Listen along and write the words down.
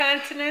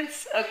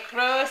continents,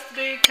 across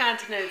 3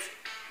 continents.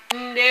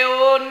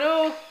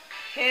 Ndeonu,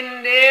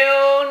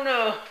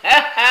 Ndeonu.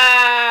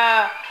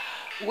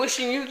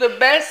 Wishing you the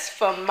best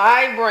from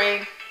my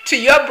brain to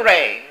your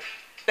brain.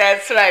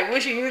 That's right,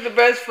 wishing you the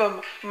best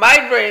from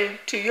my brain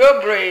to your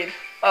brain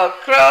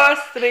across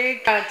 3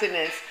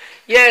 continents.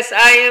 Yes,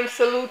 I am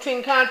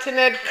saluting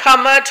continent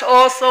Kamat,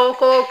 also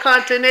called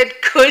continent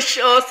Kush,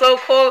 also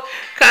called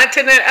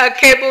continent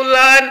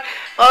Akebulan,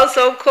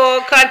 also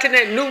called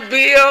continent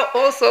Nubia,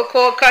 also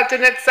called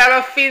continent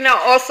Sarafina,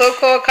 also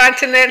called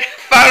continent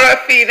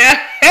Farafina.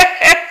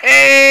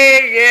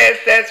 Yes,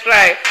 that's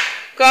right.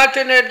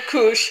 Continent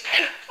Kush.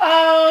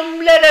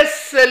 Let us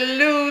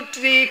salute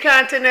the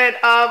continent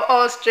of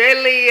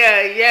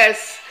Australia.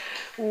 Yes,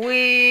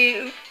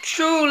 we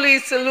truly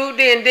salute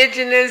the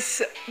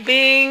indigenous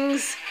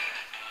beings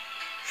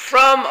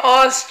from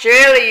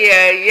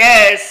Australia.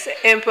 Yes,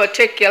 and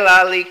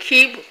particularly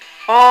keep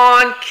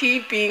on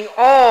keeping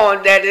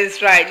on. That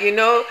is right. You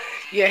know,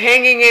 you're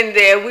hanging in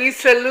there. We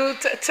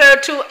salute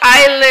Turtle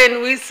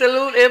Island. We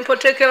salute in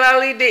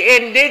particularly the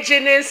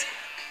indigenous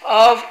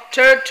of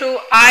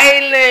Turtle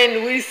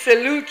Island. We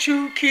salute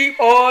you. Keep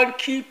on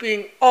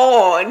keeping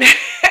on.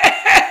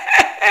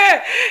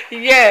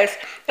 Yes.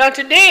 Now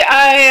today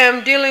I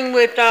am dealing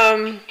with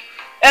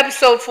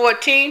episode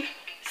 14,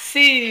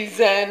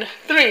 season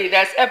 3.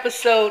 That's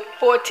episode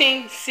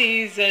 14,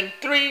 season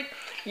 3,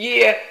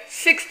 year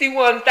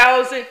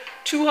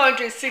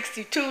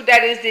 61,262.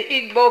 That is the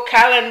Igbo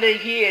calendar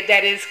year.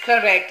 That is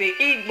correct, the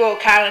Igbo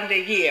calendar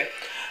year.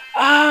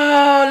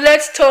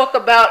 Let's talk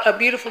about a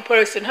beautiful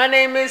person. Her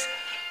name is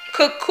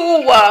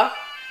Kukua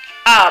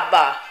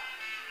Aba.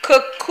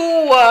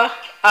 Kukua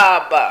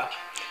Aba.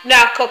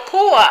 Now,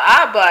 Kukua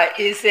Aba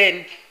is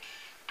in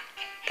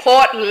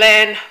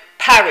Portland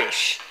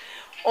Parish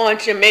on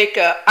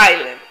Jamaica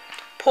Island.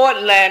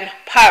 Portland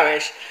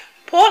Parish.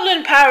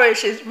 Portland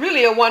Parish is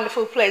really a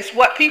wonderful place.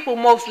 What people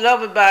most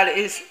love about it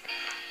is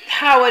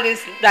how it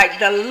is like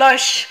the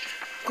lush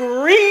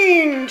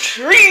green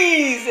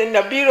trees and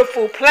the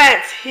beautiful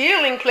plants,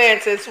 healing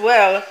plants as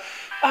well.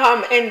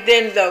 And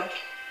then the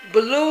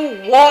blue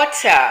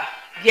water.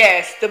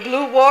 Yes, the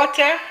blue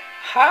water.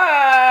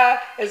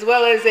 As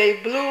well as a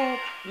blue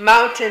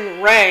mountain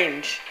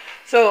range.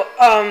 So,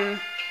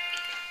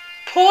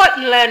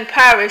 Portland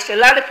Parish, a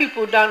lot of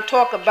people don't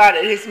talk about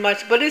it as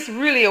much, but it's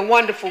really a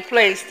wonderful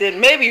place that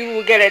maybe you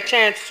will get a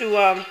chance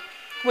to,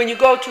 when you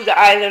go to the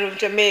island of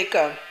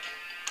Jamaica.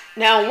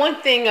 Now, one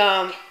thing, 2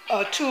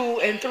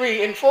 and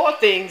 3 and 4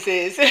 things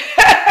is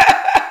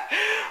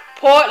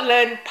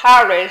Portland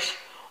Parish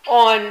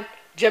on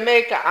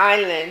Jamaica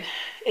Island.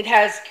 It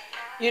has,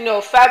 you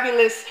know,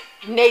 fabulous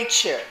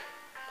nature.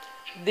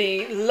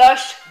 The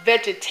lush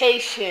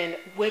vegetation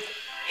with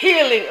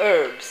healing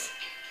herbs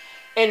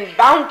and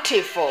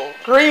bountiful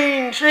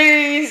green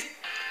trees,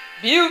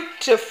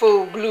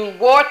 beautiful blue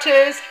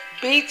waters,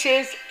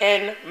 beaches,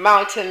 and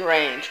mountain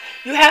range.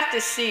 You have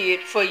to see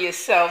it for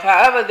yourself.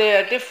 However,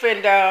 there are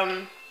different,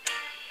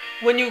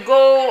 when you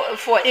go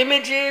for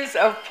images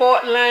of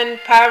Portland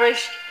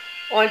Parish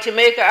on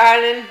Jamaica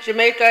Island,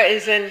 Jamaica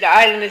is in, the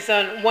island is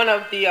on one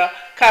of the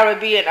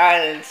Caribbean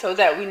islands, so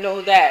that we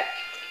know that.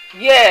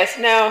 Yes,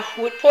 now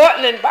with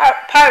Portland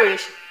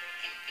Parish,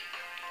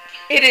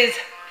 it is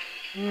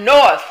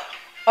north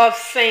of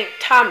St.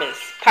 Thomas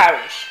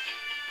Parish.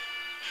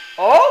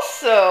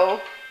 Also,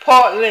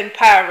 Portland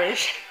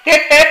Parish,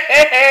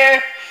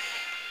 it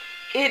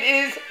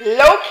is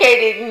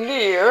located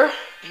near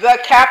the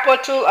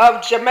capital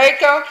of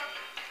Jamaica,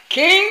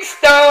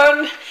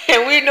 Kingston.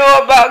 And we know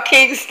about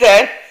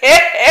Kingston,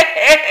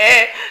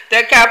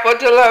 the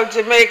capital of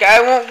Jamaica.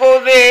 I won't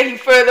go there any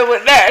further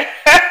with that.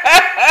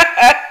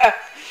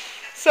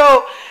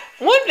 So,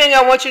 one thing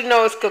I want you to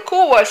know is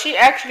Kukua, she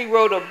actually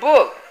wrote a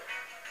book.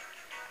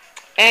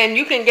 And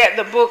you can get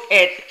the book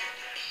at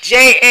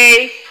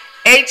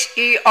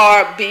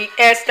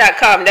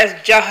jaherbs.com. That's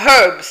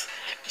Jaherbs.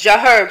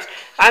 Jaherbs.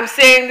 I'm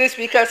saying this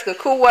because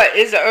Kukua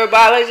is a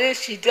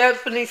herbologist. She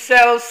definitely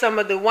sells some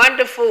of the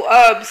wonderful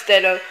herbs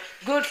that are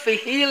good for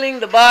healing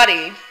the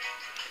body.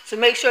 So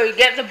make sure you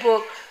get the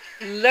book.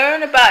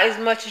 Learn about as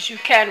much as you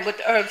can with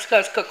the herbs,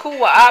 because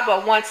Kukua Aba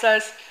wants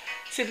us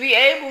to be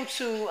able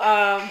to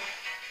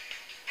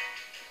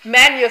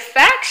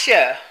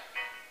manufacture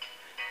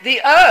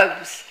the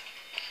herbs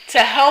to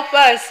help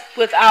us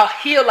with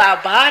heal our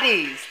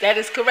bodies. That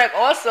is correct.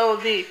 Also,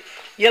 the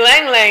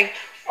ylang ylang,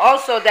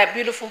 also that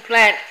beautiful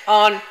plant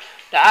on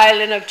the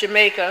island of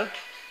Jamaica,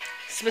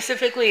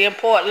 specifically in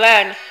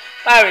Portland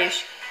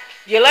Parish.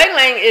 Ylang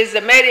ylang is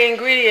the main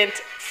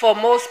ingredient for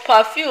most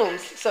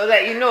perfumes, so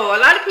that you know. A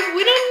lot of people,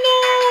 we don't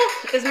know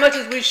as much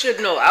as we should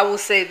know. I will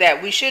say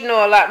that. We should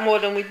know a lot more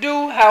than we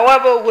do.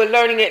 However, we're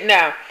learning it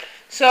now.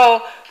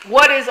 So,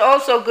 what is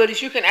also good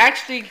is you can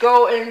actually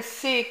go and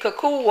see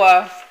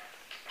Kukua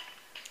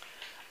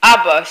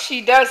Aba.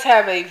 She does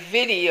have a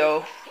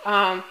video.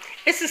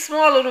 It's a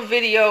small little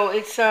video.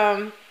 It's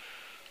I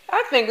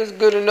think it's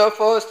good enough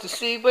for us to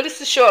see, but it's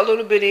a short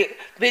little video.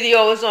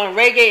 It's on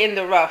Reggae in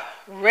the Rough.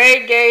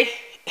 Reggae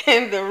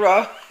in the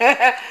rough.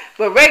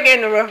 But reggae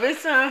in the rough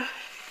is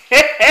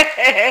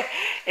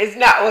it's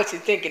not what you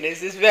think it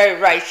is. It's very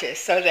righteous,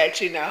 so that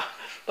you know.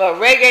 But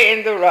reggae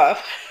in the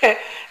rough,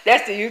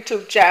 that's the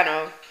YouTube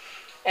channel.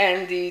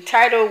 And the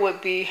title would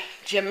be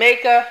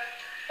Jamaica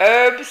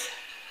Herbs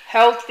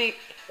Healthy.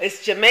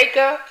 It's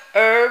Jamaica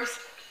Herbs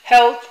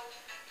Health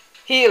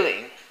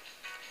Healing.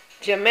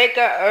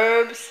 Jamaica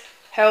Herbs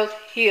Health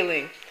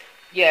Healing.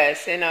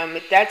 Yes, and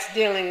that's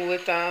dealing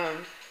with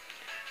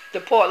the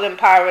Portland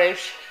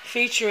Parish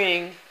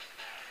featuring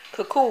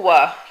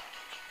Kukua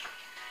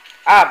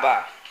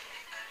Abba.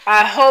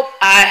 I hope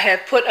I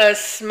have put a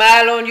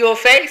smile on your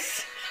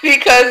face,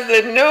 because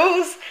the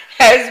news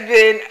has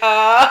been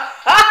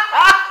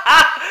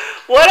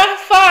what I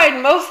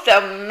find most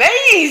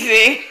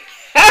amazing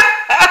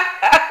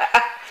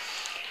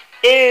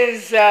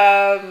is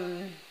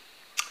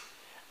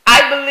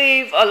I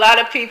believe a lot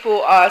of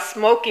people are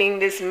smoking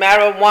this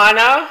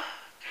marijuana,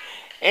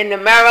 and the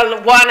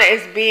marijuana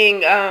is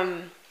being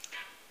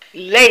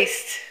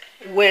laced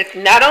with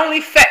not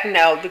only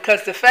fentanyl,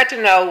 because the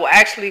fentanyl will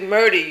actually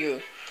murder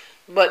you,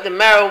 but the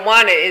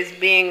marijuana is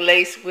being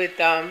laced with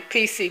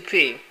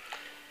PCP.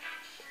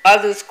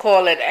 Others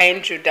call it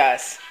angel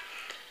dust.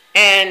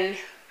 And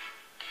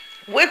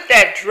with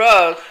that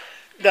drug,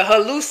 the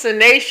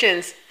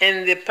hallucinations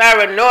and the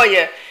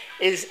paranoia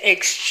is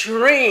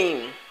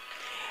extreme.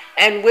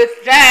 And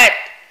with that,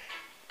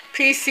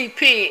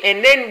 PCP,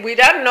 and then we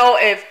don't know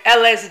if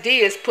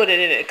LSD is put in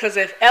it, because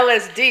if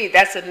LSD,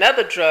 that's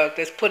another drug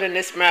that's put in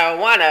this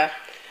marijuana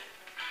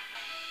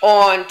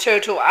on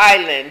Turtle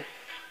Island,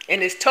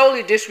 and it's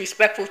totally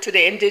disrespectful to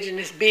the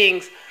indigenous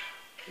beings,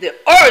 the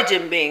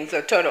origin beings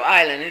of Turtle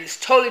Island. It is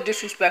totally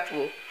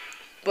disrespectful.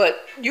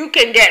 But you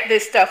can get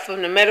this stuff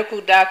from the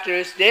medical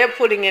doctors. They're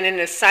putting it in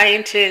the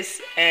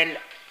scientists and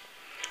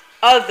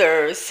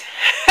others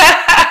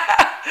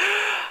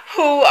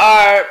who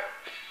are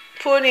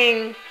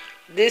putting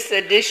this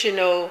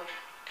additional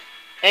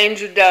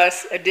angel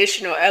dust,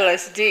 additional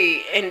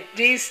LSD, and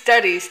these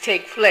studies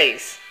take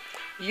place,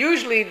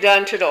 usually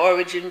done to the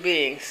origin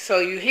beings. So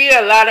you hear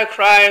a lot of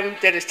crime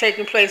that is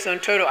taking place on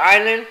Turtle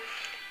Island,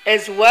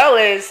 as well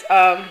as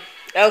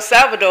El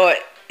Salvador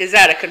is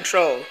out of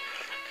control.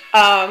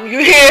 You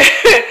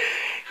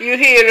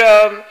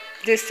hear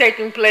this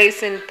taking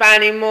place in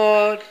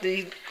Panama,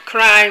 the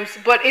crimes,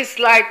 but it's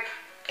like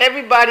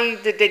everybody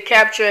that they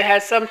capture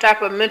has some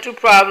type of mental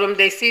problem.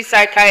 They see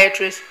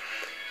psychiatrists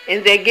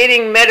and they're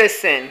getting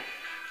medicine.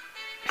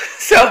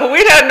 So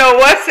we don't know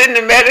what's in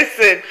the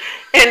medicine.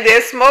 And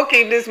they're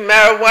smoking this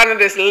marijuana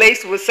that's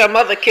laced with some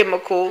other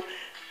chemical.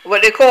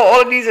 What they call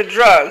all of these are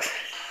drugs.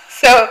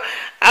 So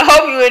I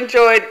hope you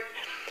enjoyed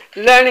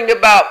learning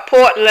about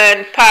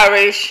Portland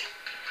Parish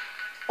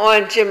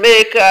on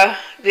Jamaica,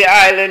 the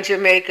island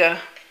Jamaica.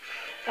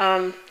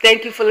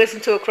 Thank you for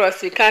listening to Across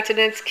the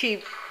Continents.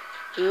 Keep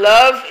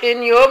love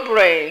in your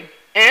brain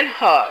and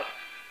heart.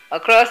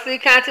 Across the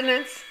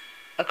continents,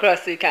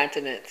 across the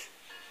continents.